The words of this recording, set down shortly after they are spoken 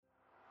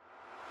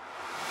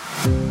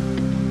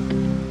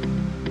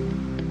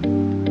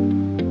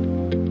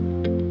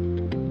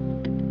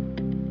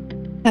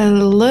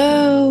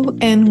Hello,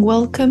 and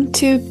welcome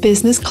to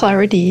Business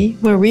Clarity,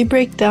 where we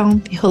break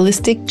down the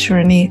holistic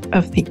journey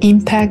of the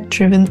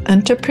impact-driven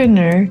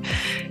entrepreneur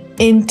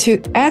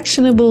into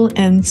actionable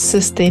and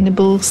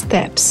sustainable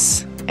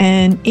steps.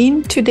 And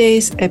in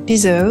today's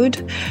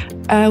episode,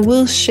 I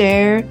will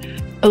share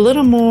a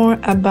little more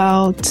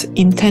about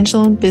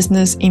intentional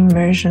business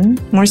immersion.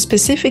 More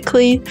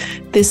specifically,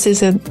 this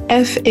is an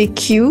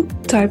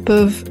FAQ type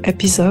of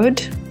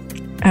episode.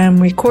 I'm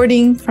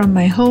recording from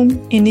my home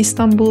in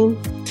Istanbul,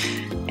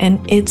 and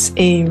it's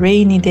a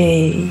rainy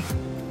day.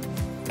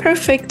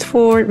 Perfect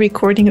for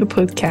recording a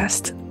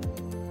podcast.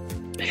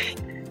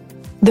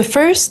 The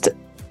first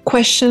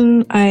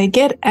question I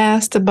get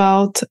asked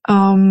about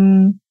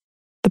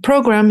the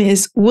program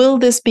is, will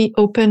this be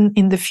open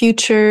in the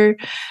future?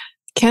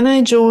 Can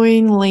I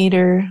join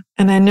later?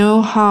 And I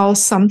know how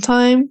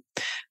sometimes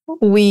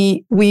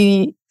we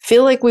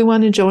feel like we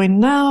want to join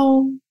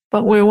now,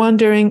 but we're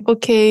wondering,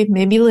 okay,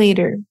 maybe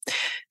later.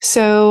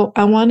 So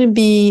I want to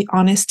be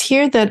honest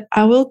here that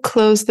I will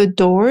close the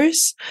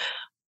doors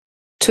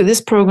to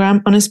this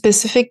program on a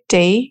specific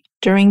day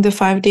during the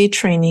 5-day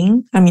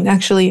training. I mean,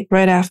 actually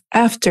right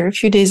after, a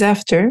few days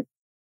after.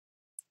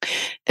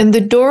 And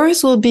the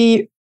doors will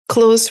be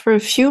closed for a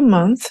few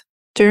months,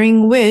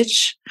 during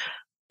which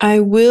I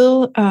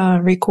will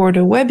record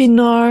a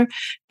webinar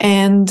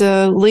and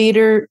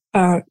later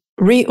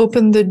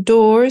reopen the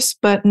doors,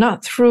 but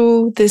not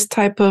through this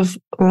type of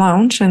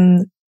launch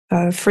and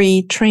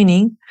free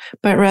training,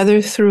 but rather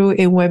through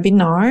a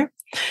webinar.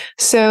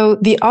 So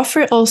the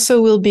offer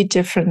also will be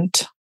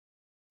different.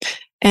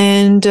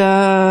 And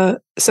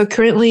so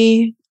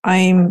currently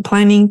I'm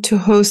planning to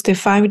host a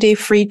 5-day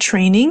free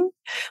training,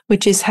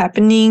 which is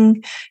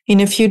happening in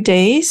a few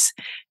days.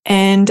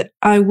 And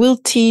I will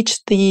teach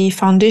the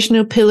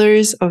foundational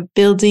pillars of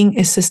building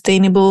a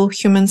sustainable,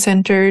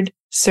 human-centered,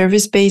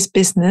 service-based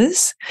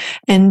business.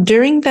 And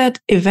during that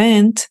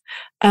event,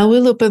 I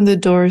will open the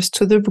doors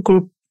to the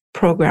group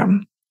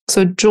program.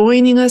 So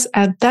joining us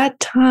at that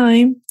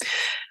time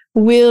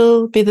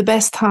will be the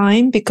best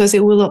time because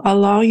it will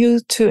allow you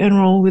to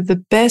enroll with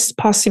the best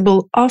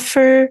possible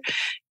offer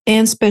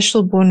and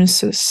special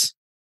bonuses.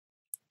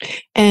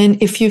 And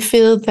if you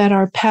feel that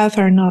our paths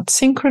are not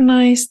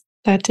synchronized,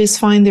 that is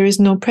fine. There is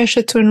no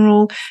pressure to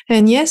enroll.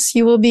 And yes,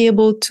 you will be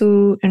able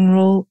to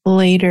enroll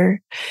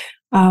later,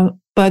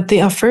 but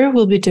the offer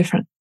will be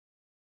different.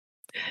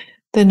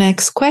 The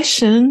next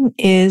question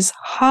is,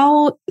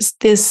 how is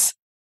this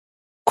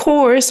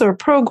course or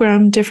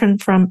program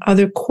different from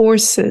other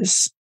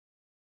courses?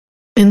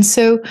 And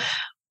so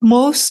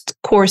most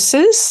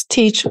courses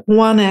teach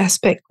one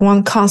aspect,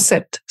 one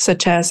concept,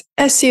 such as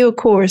SEO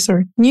course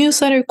or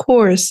newsletter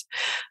course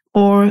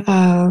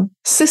or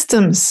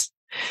systems.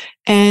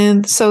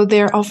 And so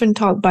they're often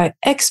taught by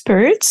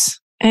experts.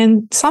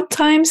 And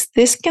sometimes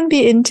this can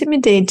be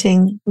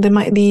intimidating. There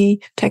might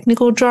be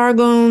technical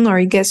jargon or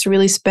it gets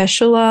really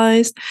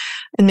specialized.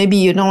 And maybe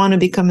you don't want to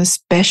become a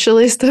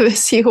specialist of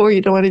SEO or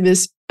you don't want to be a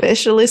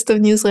specialist of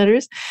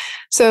newsletters.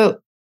 So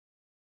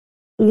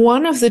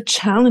one of the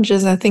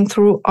challenges, I think,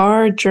 through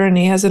our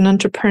journey as an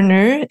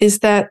entrepreneur is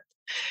that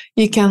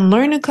you can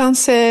learn a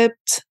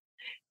concept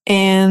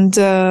and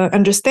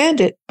understand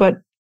it,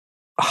 but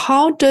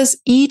how does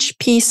each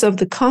piece of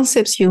the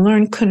concepts you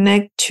learn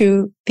connect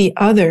to the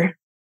other?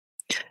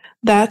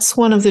 That's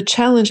one of the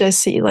challenges I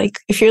see. Like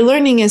if you're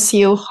learning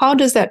SEO, how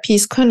does that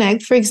piece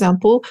connect, for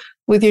example,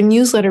 with your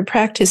newsletter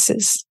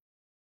practices?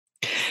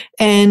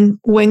 And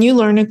when you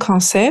learn a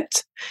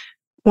concept,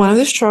 one of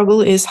the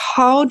struggles is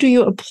how do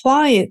you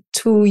apply it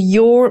to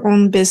your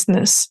own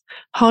business?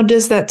 How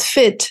does that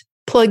fit,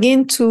 plug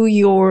into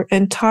your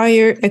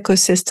entire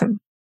ecosystem?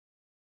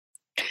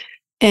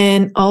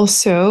 And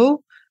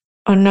also,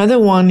 another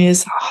one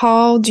is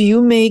how do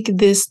you make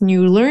this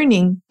new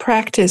learning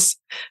practice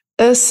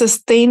a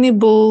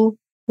sustainable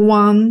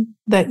one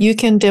that you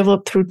can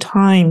develop through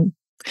time?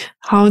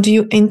 How do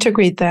you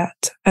integrate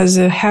that as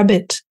a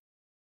habit?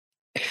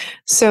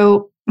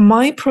 So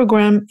my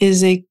program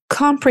is a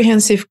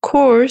comprehensive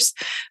course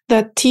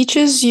that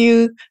teaches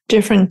you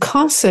different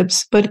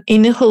concepts, but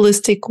in a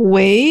holistic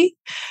way,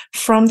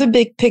 from the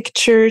big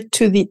picture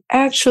to the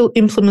actual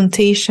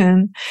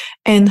implementation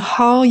and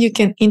how you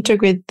can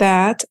integrate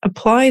that,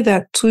 apply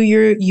that to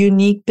your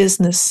unique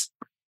business.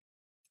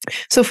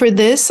 So for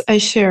this, I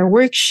share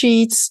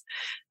worksheets,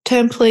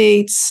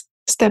 templates,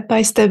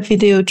 step-by-step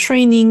video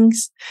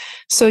trainings,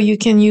 so you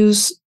can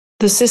use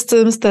the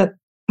systems that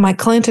my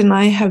client and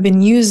I have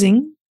been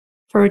using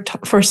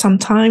for some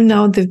time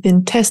now. They've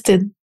been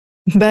tested,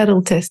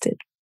 battle tested.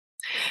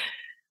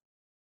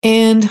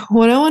 And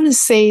what I want to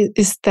say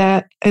is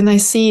that, and I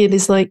see it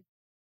is like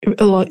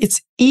a lot,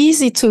 it's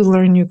easy to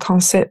learn new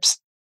concepts.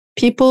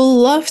 People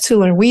love to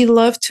learn. We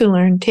love to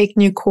learn, take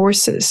new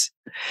courses.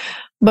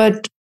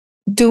 But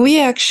do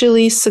we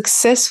actually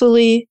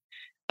successfully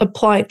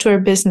apply it to our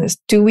business?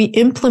 Do we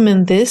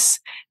implement this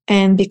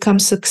and become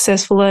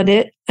successful at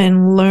it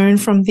and learn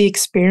from the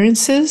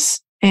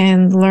experiences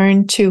and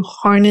learn to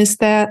harness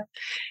that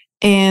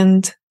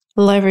and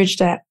leverage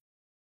that.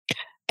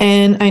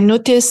 And I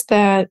noticed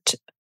that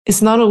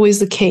it's not always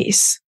the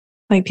case.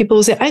 Like people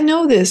will say, I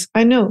know this,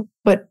 I know,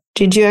 but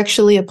did you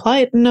actually apply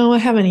it? No, I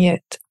haven't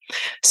yet.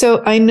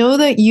 So I know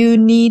that you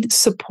need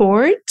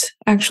support,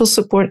 actual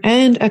support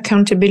and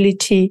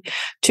accountability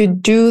to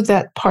do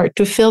that part,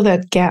 to fill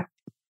that gap.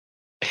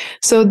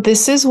 So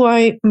this is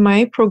why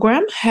my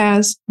program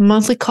has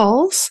monthly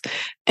calls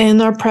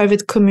and our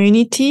private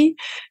community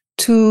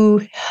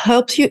to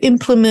help you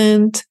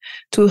implement,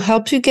 to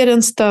help you get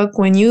unstuck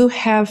when you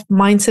have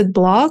mindset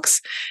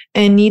blocks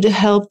and need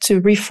help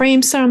to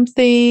reframe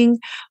something,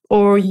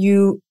 or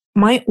you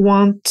might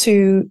want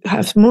to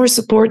have more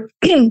support,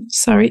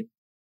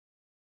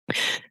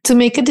 to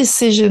make a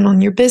decision on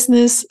your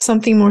business,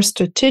 something more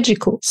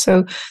strategical.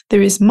 So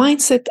there is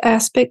mindset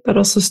aspect, but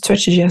also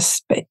strategy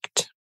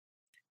aspect.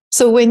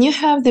 So when you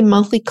have the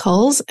monthly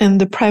calls and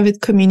the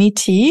private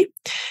community,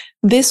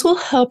 this will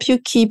help you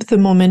keep the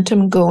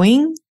momentum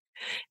going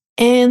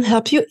and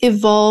help you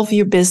evolve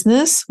your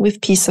business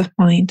with peace of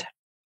mind.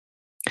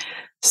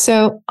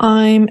 So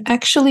I'm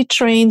actually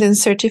trained and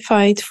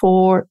certified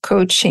for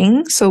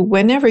coaching. So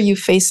whenever you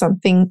face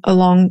something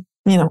along,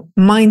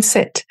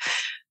 mindset,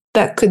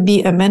 that could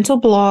be a mental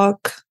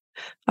block,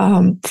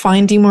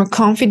 finding more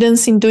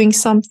confidence in doing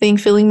something,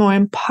 feeling more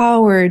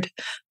empowered,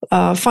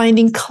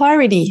 finding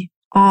clarity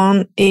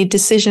on a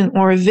decision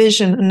or a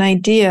vision, an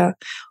idea,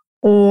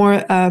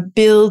 or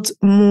build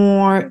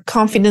more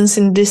confidence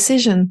in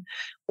decision,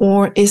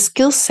 or a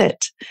skill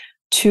set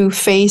to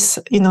face,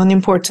 an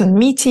important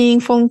meeting,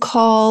 phone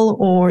call,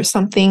 or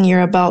something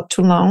you're about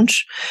to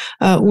launch.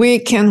 We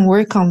can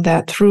work on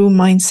that through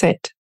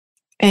mindset.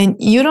 And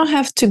you don't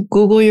have to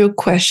Google your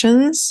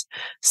questions,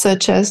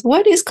 such as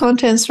what is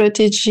content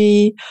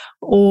strategy,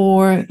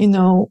 or,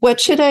 what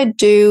should I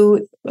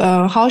do?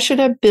 How should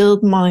I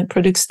build my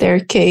product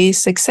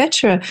staircase,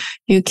 etc.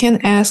 You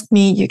can ask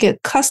me, you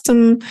get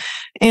custom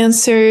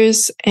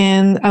answers,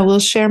 and I will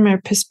share my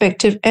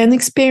perspective and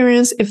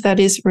experience if that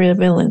is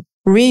relevant.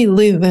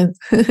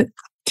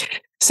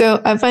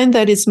 So I find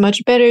that it's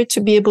much better to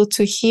be able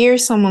to hear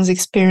someone's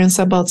experience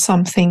about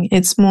something.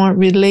 It's more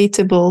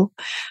relatable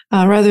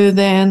rather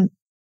than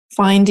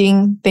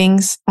finding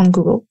things on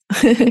Google.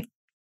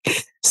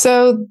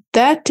 So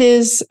that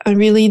is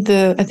really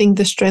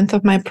the strength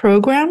of my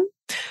program.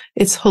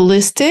 It's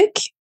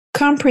holistic,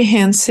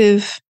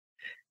 comprehensive,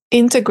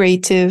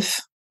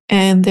 integrative,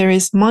 and there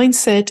is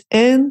mindset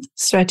and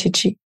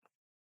strategy.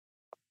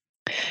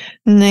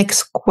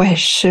 Next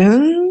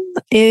question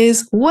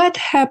is, what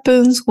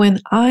happens when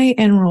I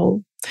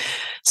enroll?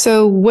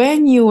 So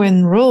when you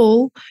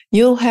enroll,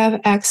 you'll have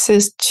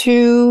access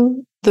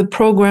to the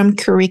program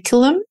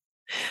curriculum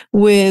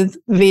with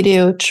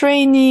video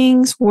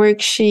trainings,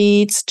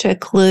 worksheets,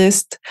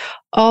 checklists.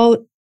 All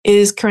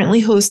is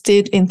currently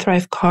hosted in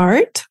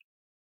ThriveCart.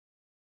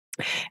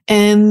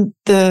 And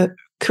the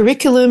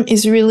curriculum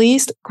is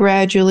released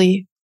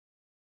gradually.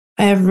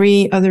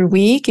 Every other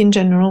week, in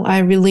general, I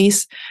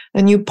release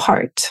a new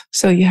part.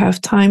 So you have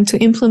time to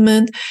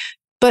implement,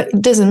 but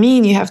it doesn't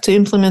mean you have to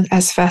implement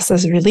as fast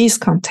as release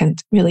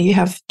content. Really, you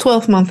have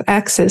 12-month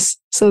access.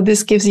 So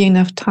this gives you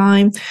enough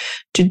time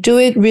to do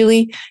it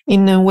really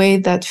in a way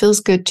that feels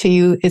good to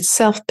you. It's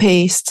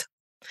self-paced.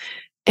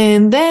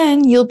 And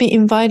then you'll be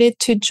invited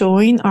to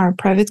join our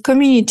private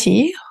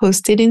community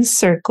hosted in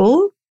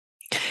Circle.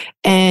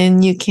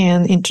 And you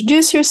can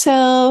introduce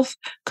yourself,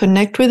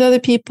 connect with other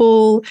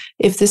people.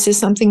 If this is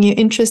something you're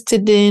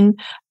interested in,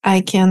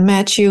 I can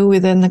match you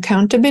with an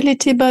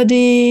accountability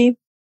buddy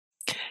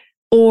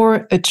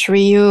or a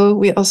trio.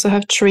 We also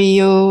have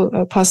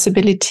trio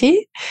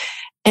possibility.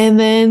 And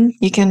then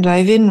you can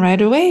dive in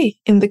right away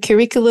in the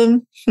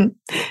curriculum.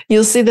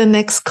 You'll see the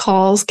next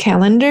calls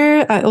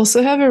calendar. I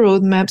also have a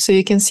roadmap so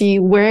you can see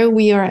where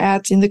we are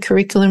at in the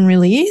curriculum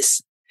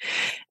release.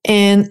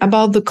 And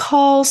about the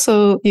call,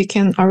 so you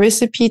can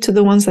RSVP to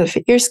the ones that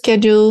fit your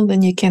schedule,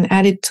 then you can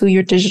add it to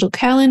your digital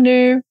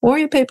calendar or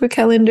your paper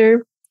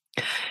calendar.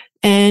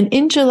 And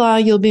in July,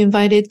 you'll be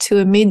invited to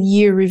a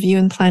mid-year review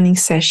and planning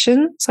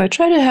session. So I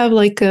try to have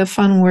like a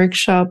fun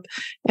workshop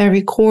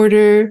every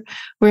quarter.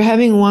 We're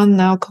having one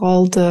now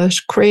called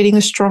Creating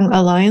a Strong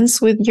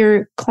Alliance with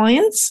Your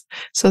Clients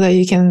so that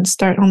you can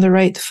start on the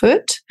right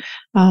foot.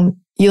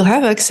 You'll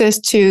have access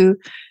to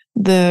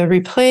the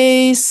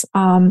replays,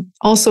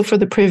 also for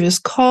the previous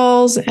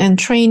calls and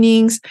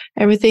trainings.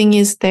 Everything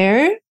is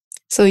there.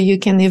 So you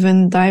can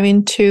even dive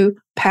into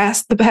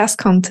the past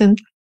content.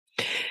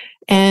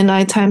 And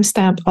I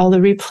timestamp all the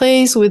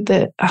replays with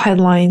the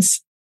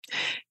headlines.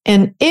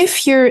 And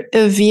if you're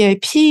a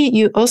VIP,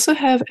 you also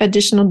have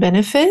additional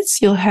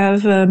benefits. You'll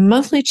have a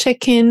monthly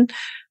check-in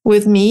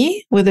with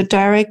me, with a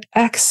direct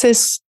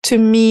access to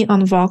me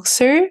on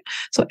Voxer.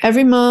 So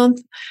every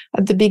month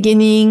at the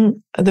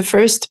beginning, the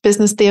first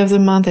business day of the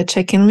month, I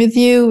check in with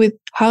you with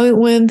how it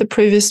went the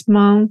previous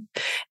month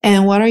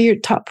and what are your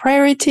top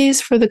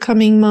priorities for the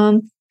coming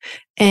month.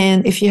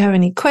 And if you have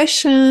any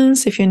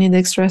questions, if you need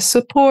extra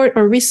support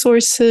or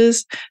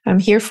resources, I'm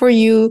here for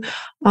you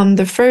on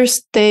the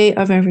first day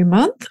of every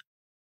month.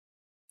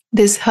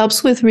 This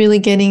helps with really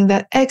getting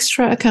that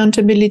extra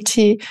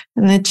accountability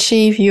and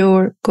achieve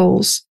your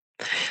goals.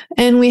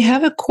 And we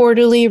have a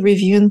quarterly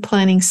review and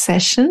planning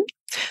session.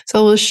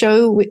 So we'll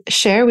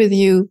share with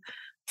you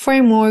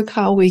framework,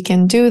 how we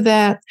can do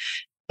that.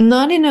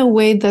 Not in a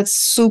way that's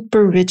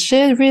super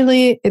rigid,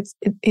 really.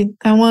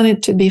 I want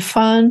it to be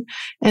fun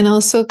and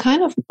also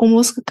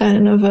almost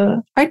kind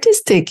of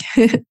artistic.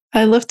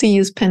 I love to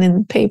use pen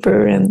and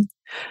paper and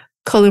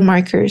color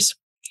markers.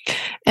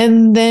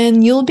 And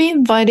then you'll be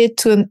invited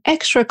to an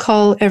extra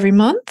call every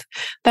month.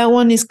 That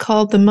one is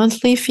called the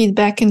monthly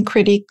feedback and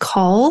critique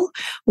call,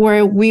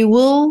 where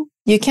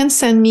you can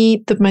send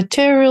me the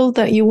material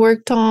that you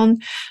worked on.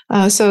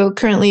 So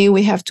currently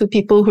we have 2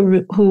 people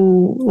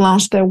who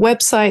launched their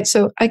website.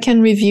 So I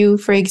can review,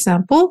 for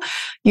example,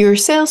 your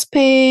sales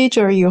page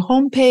or your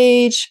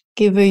homepage,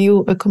 give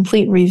you a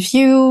complete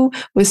review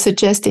with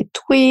suggested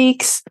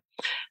tweaks,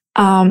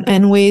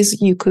 and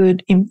ways you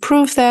could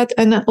improve that.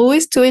 And I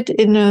always do it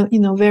in a,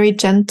 very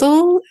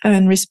gentle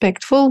and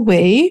respectful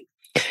way.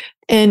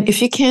 And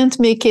if you can't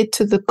make it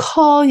to the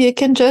call, you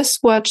can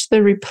just watch the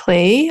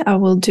replay. I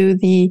will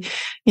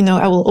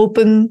I will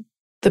open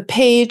the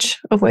page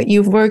of what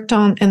you've worked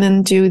on and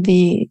then do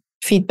the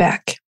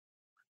feedback.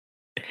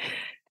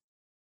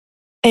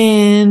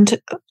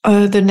 And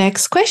the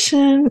next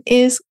question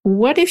is,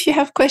 what if you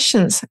have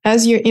questions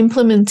as you're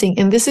implementing?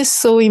 And this is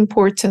so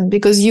important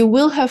because you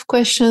will have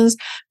questions,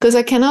 because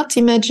I cannot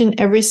imagine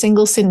every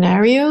single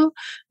scenario.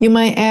 You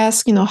might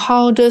ask,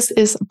 how does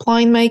this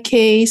apply in my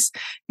case?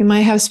 You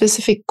might have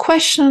specific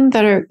questions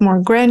that are more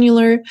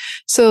granular.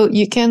 So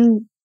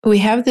we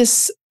have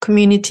this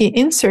community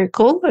in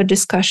Circle, a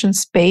discussion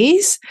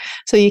space.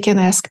 So you can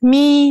ask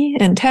me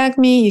and tag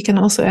me. You can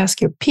also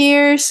ask your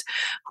peers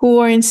who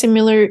are in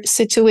similar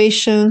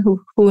situation,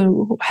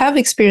 who have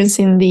experience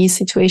in the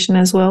situation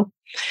as well.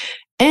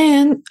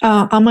 And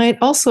I might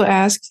also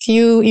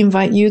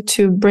invite you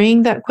to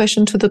bring that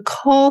question to the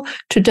call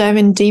to dive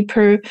in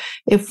deeper.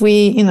 If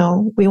we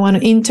want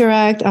to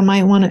interact, I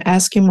might want to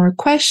ask you more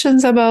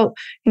questions about,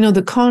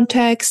 the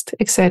context,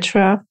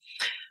 etc.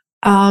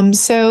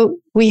 So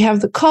we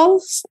have the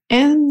calls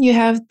and you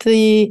have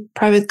the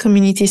private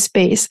community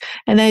space.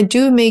 And I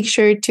do make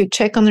sure to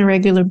check on a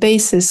regular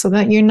basis so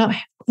that you're not,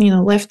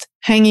 left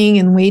hanging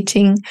and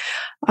waiting.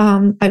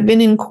 I've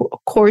been in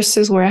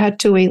courses where I had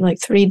to wait like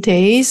 3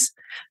 days.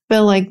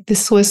 Felt like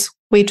this was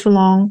way too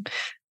long,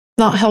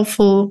 not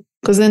helpful,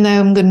 because then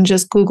I'm going to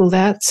just Google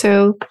that.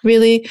 So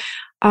really,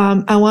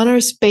 I want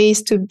our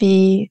space to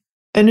be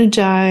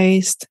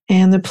energized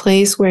and a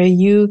place where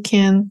you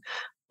can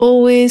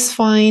always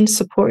find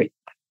support.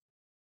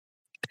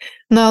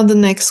 Now, the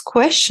next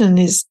question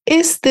is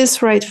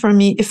this right for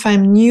me if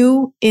I'm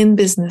new in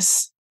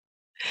business?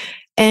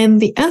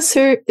 And the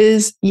answer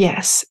is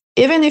yes.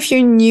 Even if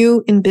you're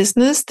new in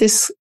business,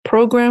 this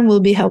program will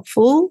be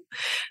helpful.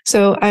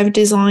 So I've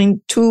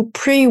designed 2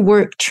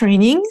 pre-work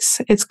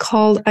trainings.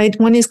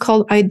 One is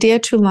called Idea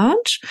to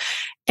Launch.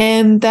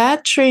 And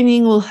that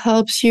training will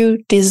help you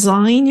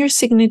design your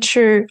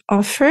signature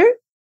offer.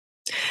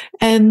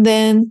 And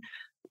then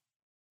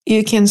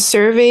you can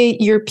survey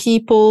your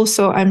people.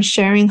 So I'm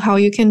sharing how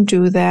you can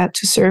do that,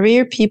 to survey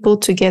your people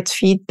to get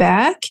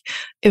feedback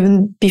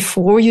even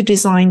before you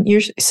design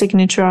your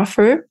signature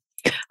offer,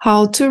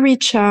 how to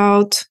reach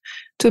out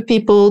to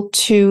people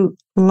to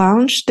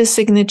launch the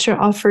signature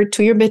offer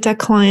to your beta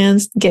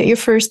clients, get your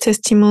first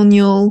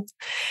testimonial.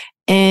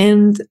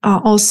 And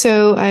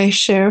also I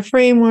share a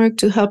framework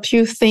to help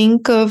you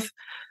think of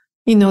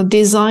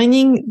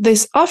designing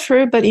this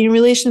offer, but in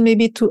relation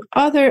maybe to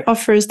other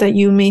offers that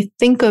you may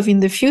think of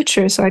in the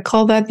future. So I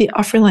call that the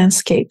offer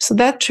landscape. So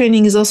that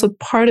training is also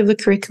part of the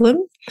curriculum,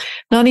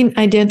 not in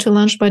Idea to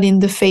Launch, but in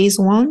the phase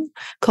 1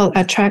 called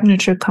Attract,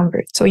 Nurture,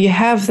 Convert. So you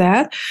have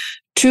that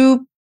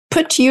to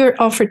put your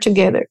offer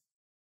together.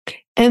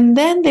 And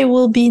then there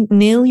will be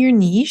Nail Your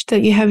Niche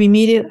that you have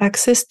immediate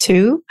access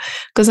to,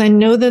 because I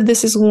know that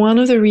this is one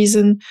of the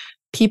reasons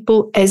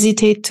people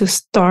hesitate to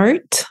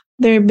start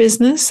their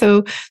business.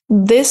 So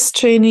this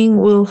training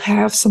will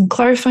have some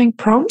clarifying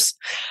prompts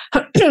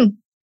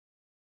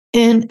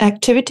and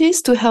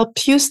activities to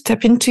help you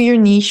step into your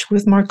niche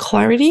with more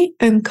clarity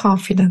and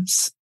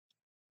confidence.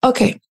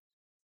 Okay,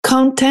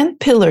 content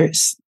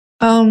pillars.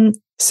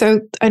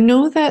 So I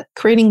know that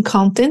creating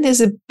content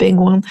is a big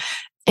one,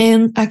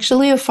 and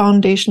actually a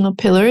foundational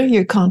pillar.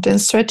 Your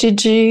content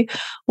strategy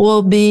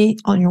will be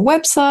on your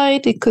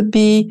website. It could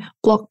be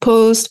blog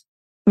posts.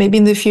 Maybe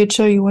in the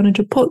future you want to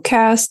do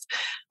podcast,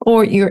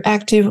 or you're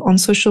active on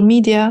social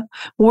media.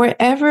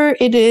 Wherever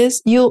it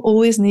is, you'll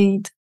always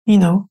need,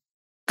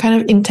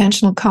 kind of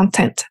intentional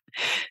content.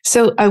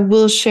 So I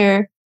will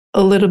share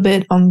a little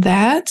bit on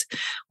that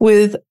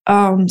with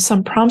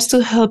some prompts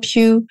to help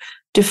you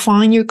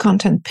define your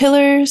content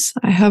pillars.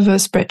 I have a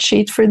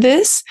spreadsheet for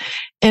this,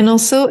 and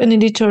also an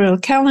editorial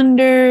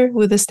calendar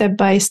with a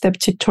step-by-step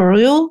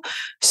tutorial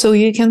so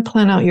you can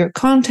plan out your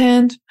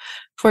content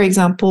for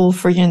example,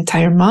 for your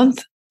entire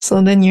month.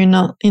 So then you're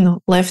not,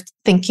 left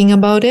thinking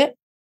about it.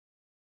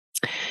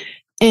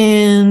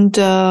 And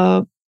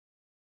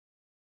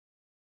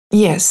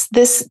yes,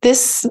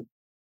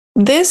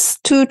 these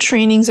two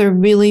trainings are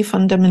really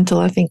fundamental,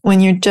 I think,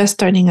 when you're just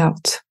starting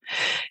out.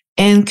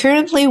 And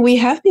currently we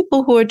have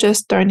people who are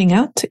just starting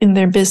out in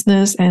their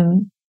business,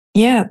 and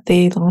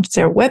they launched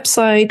their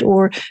website,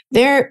 or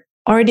they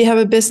already have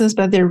a business,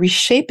 but they're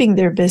reshaping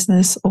their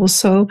business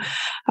also.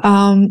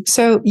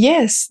 So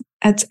yes,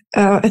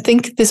 I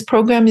think this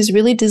program is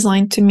really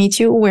designed to meet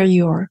you where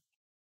you are.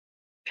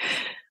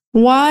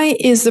 Why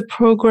is the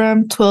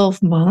program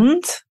 12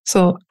 months?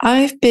 So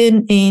I've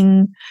been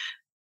in,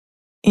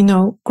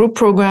 group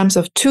programs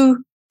of 2,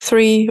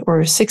 3,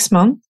 or 6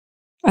 months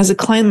as a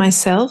client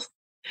myself.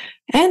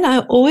 And I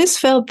always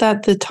felt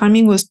that the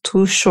timing was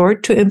too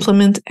short to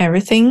implement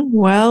everything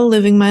while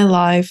living my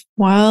life,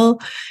 while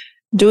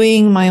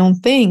doing my own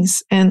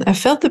things. And I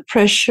felt the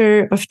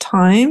pressure of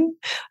time,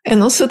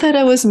 and also that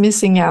I was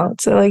missing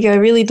out. So I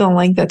really don't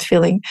like that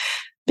feeling,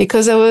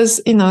 because I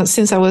was,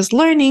 since I was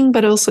learning,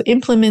 but also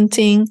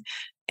implementing,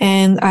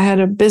 and I had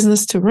a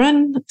business to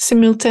run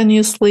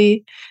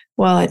simultaneously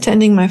while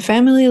attending my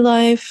family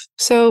life.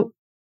 So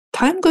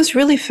time goes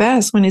really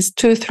fast when it's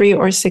 2, 3,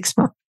 or 6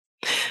 months.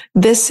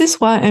 This is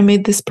why I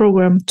made this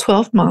program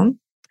 12 months,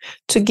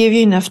 to give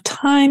you enough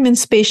time and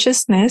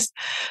spaciousness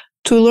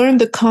to learn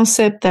the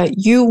concept that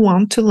you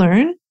want to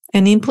learn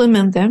and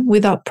implement them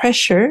without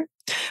pressure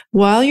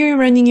while you're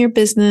running your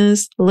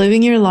business,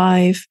 living your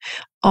life,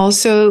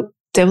 also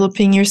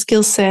developing your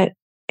skill set,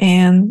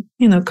 and,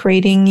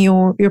 creating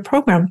your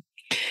program.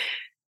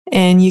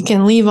 And you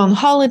can leave on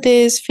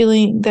holidays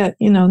feeling that,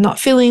 not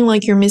feeling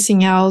like you're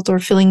missing out or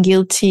feeling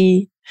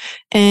guilty.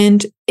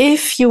 And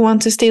if you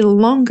want to stay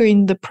longer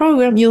in the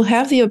program, you'll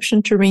have the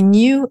option to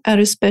renew at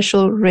a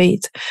special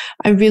rate.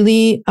 I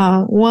really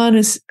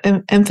want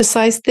to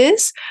emphasize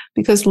this,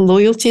 because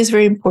loyalty is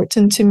very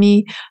important to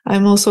me.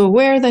 I'm also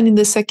aware that in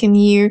the second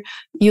year,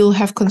 you'll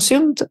have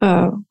consumed,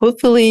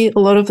 hopefully, a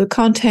lot of the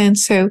content.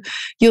 So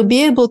you'll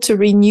be able to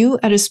renew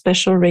at a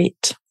special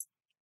rate.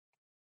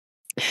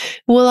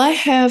 Will I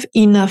have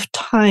enough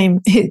time?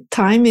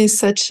 Time is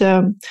such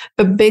a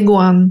big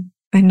one.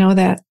 I know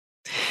that.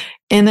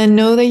 And I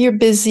know that you're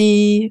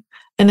busy,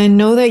 and I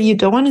know that you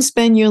don't want to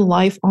spend your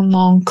life on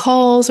long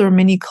calls or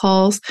many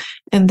calls.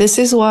 And this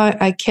is why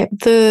I kept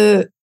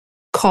the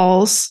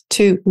calls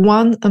to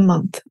 1 a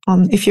month.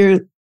 If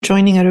you're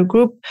joining at a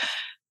group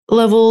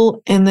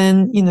level, and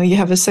then, you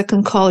have a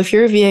second call if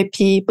you're a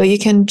VIP, but you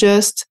can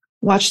just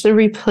watch the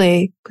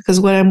replay,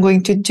 because what I'm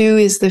going to do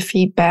is the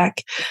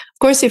feedback. Of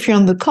course, if you're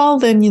on the call,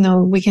 then,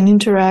 we can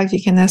interact,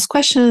 you can ask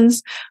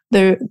questions.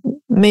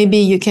 Maybe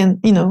you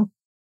can,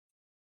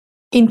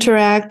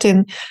 interact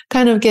and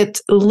kind of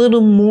get a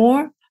little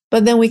more,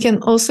 but then we can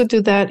also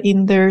do that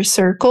in their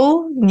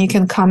circle, and you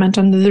can comment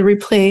on the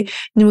replay,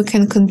 and we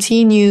can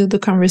continue the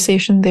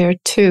conversation there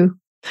too.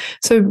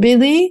 So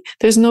really,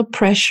 there's no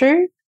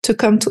pressure to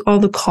come to all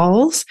the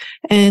calls.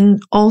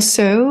 And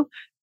also,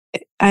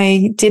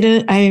 I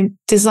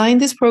designed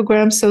this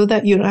program so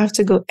that you don't have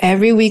to go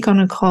every week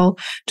on a call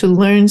to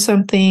learn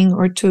something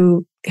or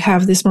to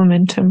have this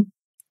momentum.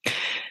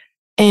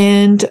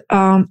 And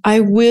I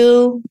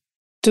will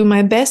do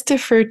my best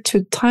effort to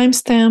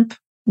timestamp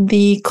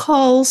the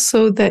calls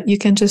so that you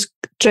can just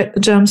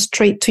jump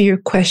straight to your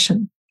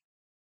question.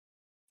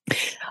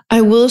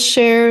 I will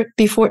share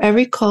before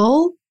every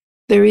call,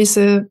 there is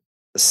a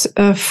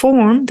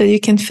form that you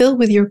can fill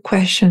with your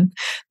question.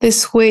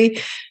 This way,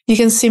 you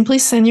can simply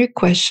send your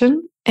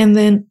question, and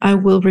then I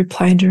will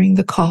reply during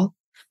the call.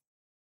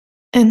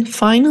 And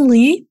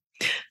finally,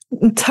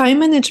 time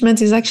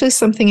management is actually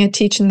something I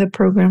teach in the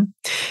program.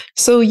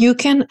 So you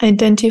can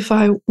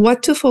identify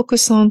what to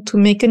focus on to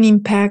make an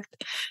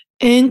impact,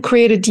 and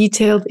create a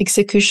detailed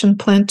execution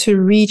plan to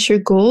reach your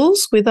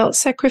goals without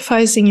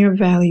sacrificing your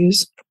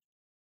values.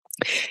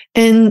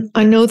 And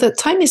I know that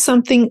time is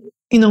something,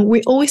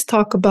 we always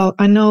talk about.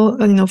 I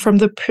know, from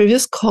the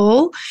previous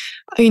call,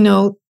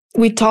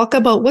 we talk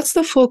about what's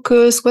the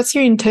focus, what's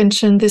your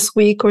intention this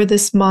week or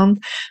this month.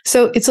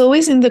 So it's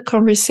always in the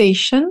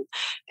conversation.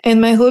 And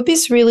my hope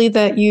is really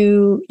that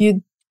you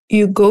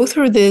go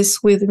through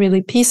this with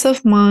really peace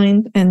of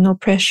mind and no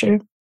pressure.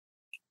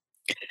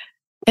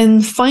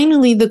 And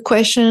finally, the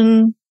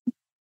question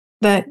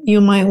that you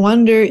might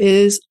wonder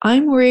is,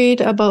 I'm worried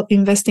about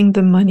investing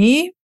the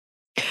money.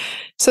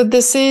 So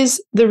this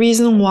is the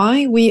reason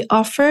why we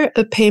offer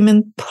a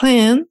payment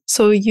plan,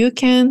 so you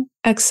can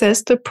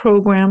access the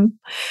program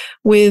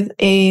with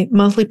a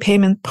monthly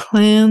payment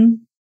plan.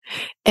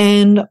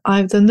 And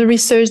I've done the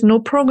research.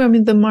 No program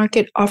in the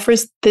market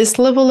offers this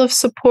level of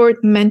support,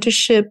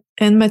 mentorship,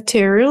 and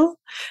material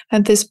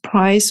at this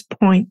price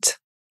point.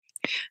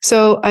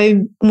 So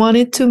I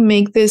wanted to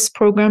make this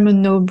program a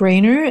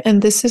no-brainer,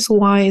 and this is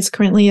why it's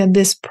currently at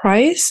this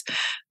price.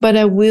 But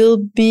I will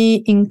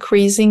be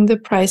increasing the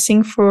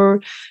pricing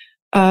for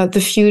the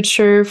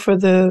future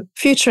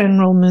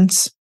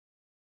enrollments.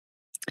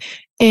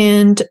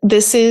 And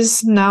this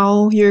is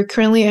now you're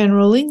currently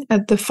enrolling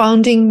at the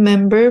founding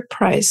member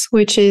price,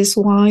 which is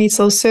why it's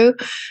also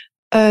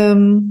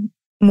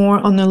more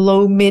on a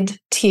low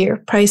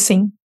mid-tier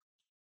pricing.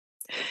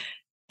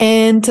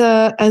 And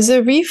as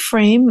a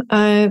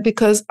reframe,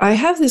 because I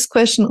have this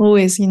question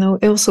always,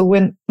 also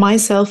when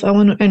myself, I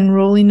want to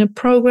enroll in a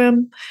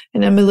program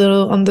and I'm a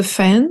little on the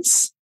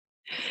fence,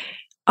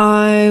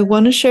 I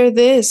want to share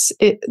this.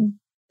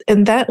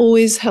 And that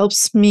always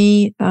helps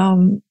me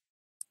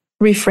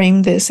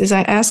reframe this, is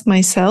I ask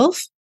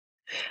myself,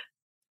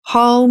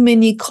 how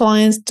many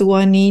clients do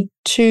I need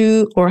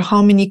to, or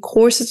how many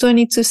courses do I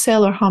need to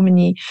sell, or how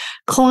many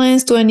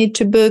clients do I need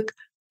to book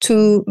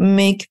to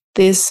make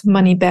this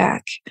money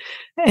back?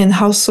 And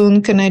how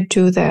soon can I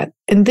do that?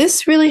 And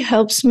this really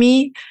helps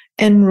me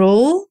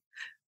enroll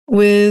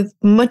with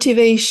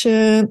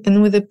motivation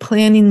and with a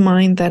plan in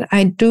mind that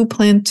I do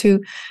plan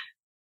to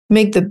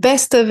make the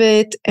best of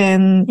it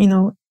and,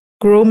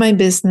 grow my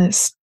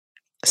business.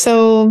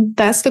 So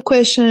that's the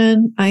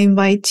question I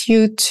invite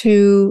you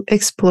to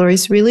explore,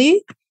 is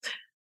really,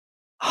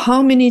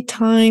 how many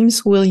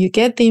times will you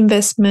get the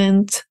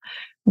investment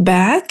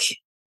back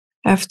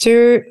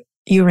after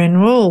you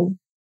enroll?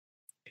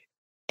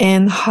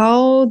 And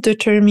how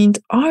determined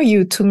are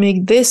you to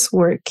make this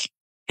work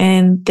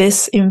and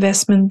this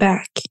investment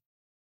back?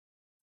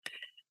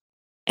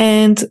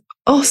 And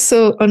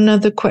also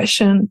another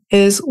question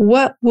is,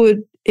 what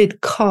would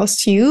it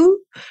cost you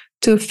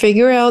to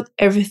figure out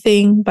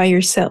everything by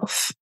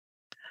yourself?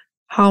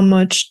 How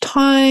much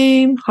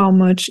time, how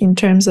much in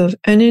terms of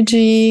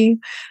energy,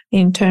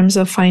 in terms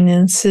of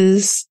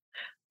finances?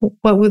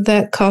 What would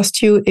that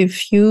cost you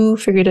if you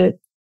figured out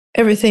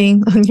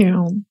everything on your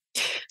own?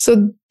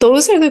 So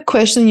those are the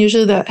questions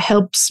usually that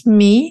helps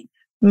me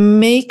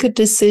make a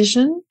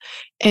decision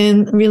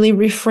and really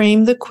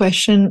reframe the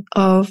question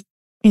of,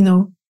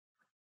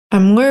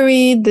 I'm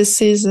worried,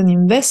 this is an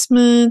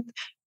investment.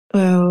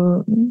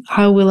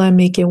 How will I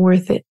make it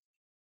worth it?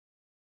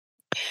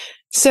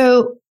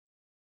 So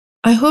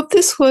I hope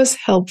this was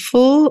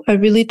helpful. I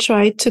really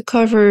tried to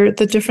cover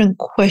the different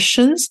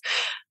questions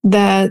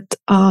that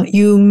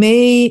you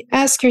may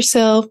ask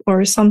yourself,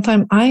 or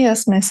sometimes I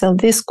ask myself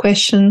this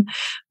question.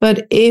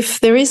 But if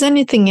there is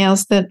anything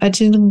else that I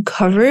didn't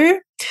cover,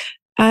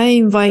 I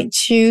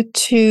invite you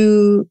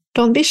to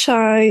don't be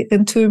shy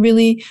and to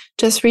really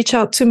just reach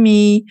out to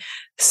me,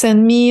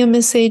 send me a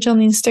message on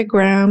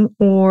Instagram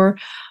or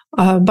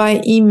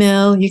by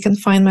email. You can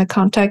find my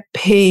contact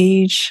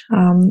page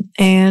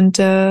and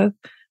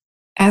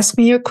ask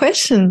me your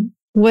question,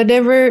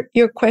 whatever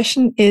your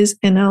question is,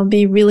 and I'll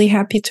be really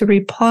happy to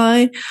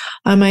reply.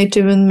 I might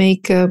even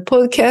make a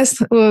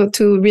podcast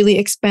to really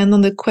expand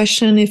on the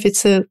question if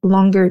it's a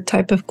longer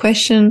type of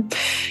question.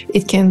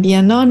 It can be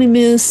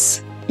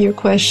anonymous, your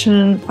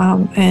question,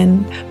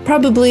 and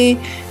probably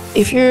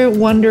if you're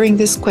wondering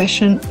this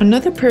question,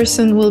 another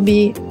person will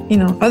be,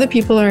 other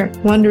people are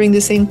wondering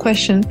the same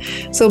question.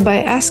 So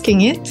by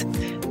asking it,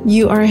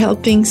 you are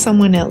helping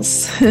someone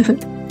else.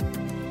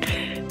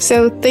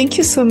 So thank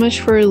you so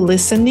much for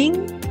listening.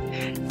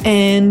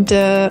 And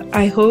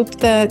I hope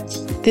that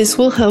this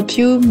will help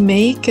you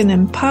make an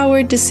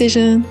empowered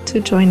decision to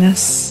join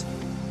us.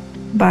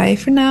 Bye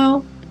for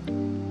now.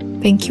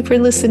 Thank you for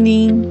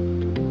listening.